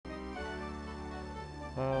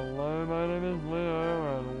Hello, my name is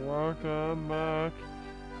Leo, and welcome back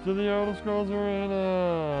to the Elder Scrolls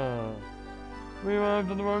Arena! We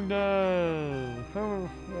arrived on the wrong day! So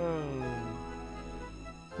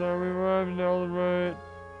we arrived in Elden Root,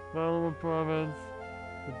 Valuable Province,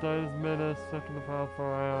 the date is Menace, second of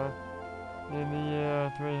Hellfire, in the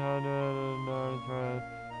year 393.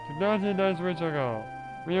 Took 19 days to reach our goal.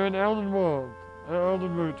 We are in Elden World,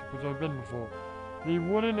 Elden Root, which I've been before. The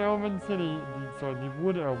Wooden Elven City, the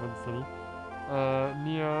Wood Elven City,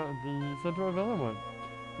 near the center of Ellenwood.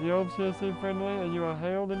 The elves here seem friendly, and you are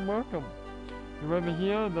hailed and welcome. Remember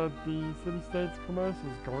here that the city-state's commerce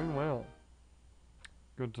is going well.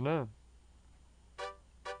 Good to know.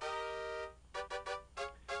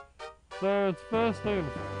 So it's first thing in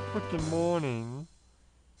the frickin' morning.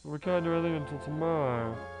 We can't do anything until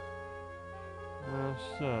tomorrow. Well,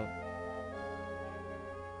 shit.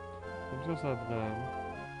 I'm just at the game.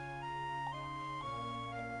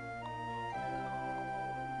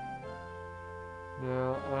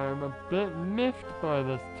 Now, I'm a bit miffed by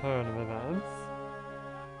this turn of events.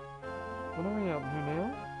 What are we up to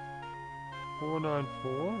now?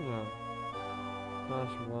 494? Yeah.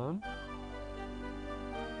 -1.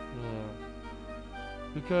 Yeah.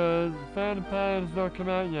 Because Phantom Pain has not come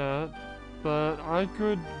out yet, but I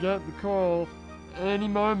could get the call any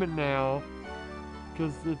moment now,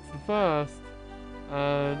 because it's the first,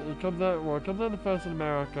 and it comes out, well, it comes out the first in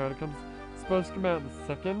America, and it's supposed to come out the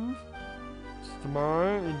second, which is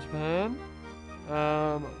tomorrow in Japan.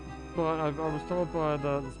 But I was told by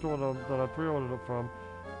the store that I pre-ordered it from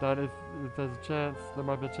that if there's a chance, there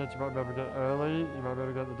might be a chance you might be able to get it early, you might be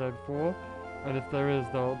able to get it the day before, and if there is,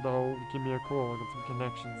 they'll give me a call. I've got some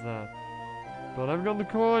connections there. But I haven't gotten the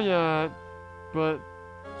call yet, but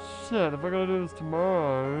shit, if I gotta do this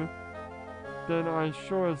tomorrow, then I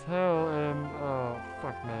sure as hell am, oh,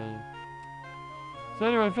 fuck me. So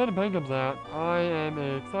anyway, Phantom Pain comes out, I am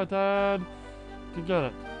excited to get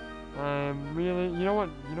it. I'm really, you know what,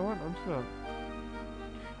 I'm just gonna,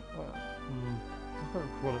 I'm gonna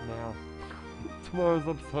record it now. Tomorrow's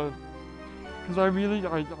episode. Because I could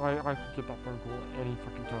get that phone call any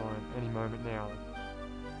fucking time, any moment now.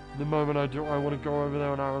 The moment I do, I want to go over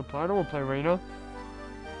there and I want to play. I don't want to play Arena.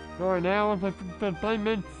 Not right now, I want to play Phantom Pain,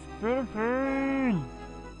 man. Phantom Pain!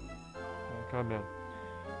 Oh, calm down.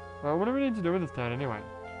 What do we need to do with this town anyway?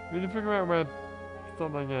 We need to figure out where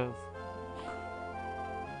something is.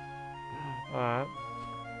 Alright.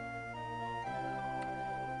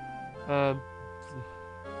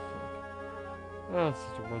 That's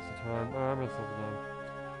such a waste of time. I'm gonna stop the game.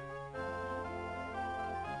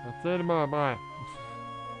 I'll see you tomorrow, bye.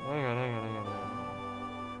 Hang on. Hang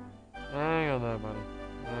on there, buddy.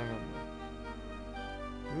 Hang on there.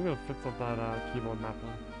 We're gonna fix up that keyboard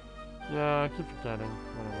mapping. Yeah, I keep forgetting.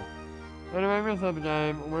 Whatever. Anyway, I'm gonna start the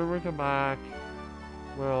game. When we come back,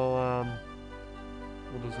 we'll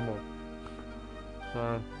do some more. So,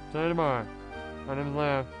 see you tomorrow. My name is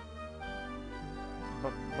Leo.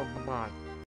 Bye.